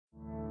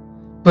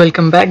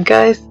Welcome back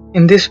guys.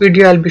 In this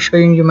video I'll be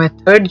showing you my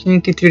third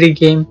Unity 3D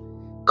game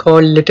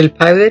called Little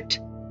Pirate.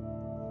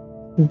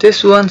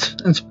 This one's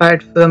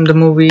inspired from the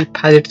movie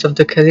Pirates of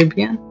the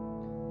Caribbean.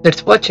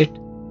 Let's watch it.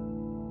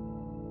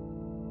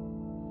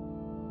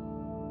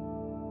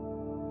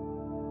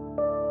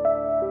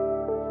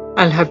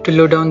 I'll have to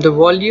low down the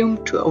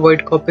volume to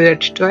avoid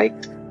copyright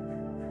strikes.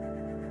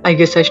 I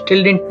guess I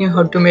still didn't know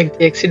how to make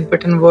the exit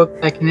button work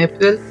back in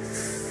April.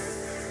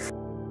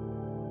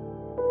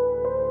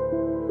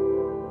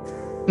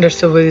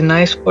 That's a very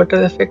nice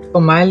water effect for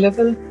my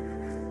level.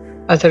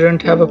 As I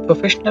don't have a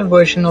professional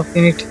version of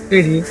Unity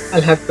 3D,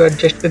 I'll have to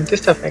adjust with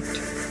this effect.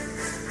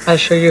 I'll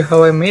show you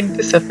how I made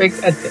this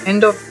effect at the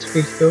end of this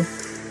video.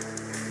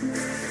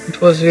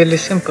 It was really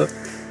simple.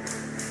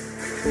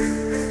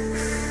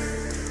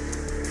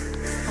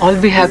 All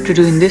we have to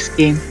do in this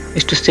game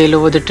is to sail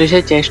over the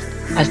treasure chest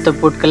as the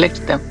boat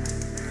collects them.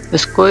 The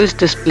score is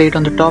displayed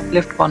on the top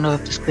left corner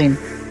of the screen.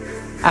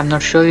 I'm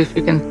not sure if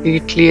you can see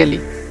it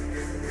clearly.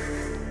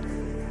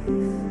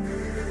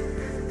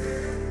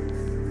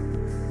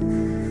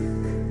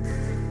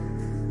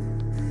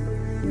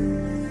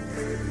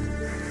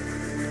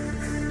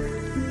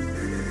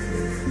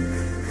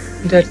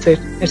 That's it.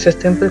 It's a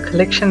simple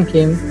collection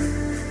game.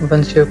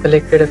 Once you've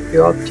collected a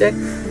few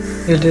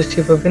objects, you'll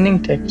receive a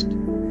winning text.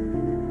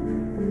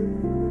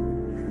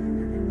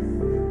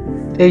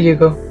 There you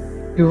go.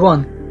 You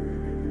won.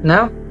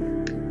 Now,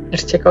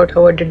 let's check out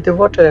how I did the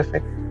water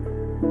effect.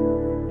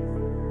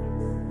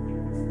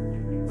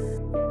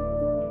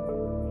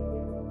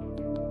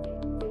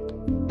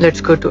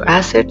 Let's go to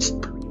Assets,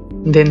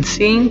 then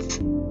Scenes.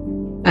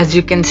 As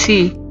you can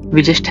see,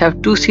 we just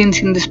have two scenes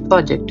in this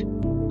project,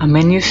 a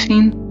menu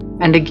scene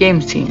and a game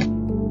scene.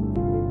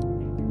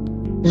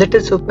 Let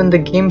us open the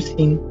game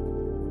scene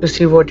to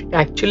see what it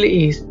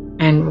actually is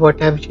and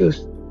what I've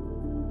used.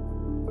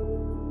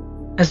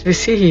 As we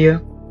see here,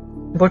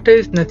 water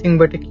is nothing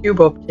but a cube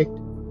object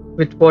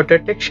with water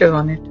texture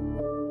on it.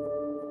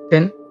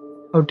 Then,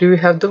 how do we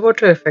have the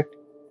water effect?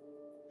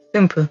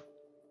 Simple.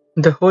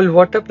 The whole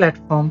water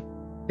platform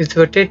is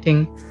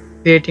rotating,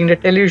 creating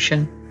that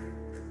illusion.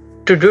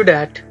 To do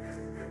that,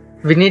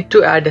 we need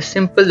to add a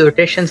simple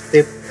rotation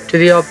strip to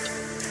the object.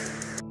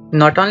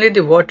 Not only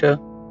the water,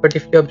 but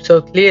if you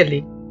observe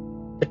clearly,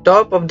 the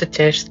top of the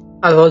chests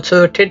are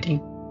also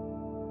rotating.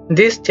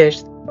 These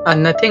chests are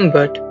nothing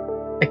but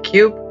a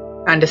cube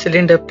and a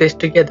cylinder placed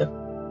together.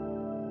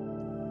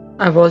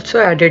 I've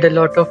also added a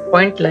lot of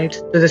point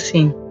lights to the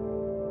scene.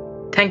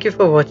 Thank you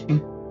for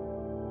watching.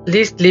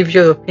 Please leave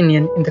your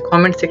opinion in the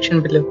comment section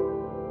below.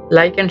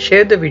 Like and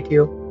share the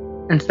video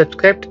and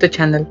subscribe to the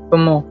channel for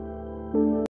more.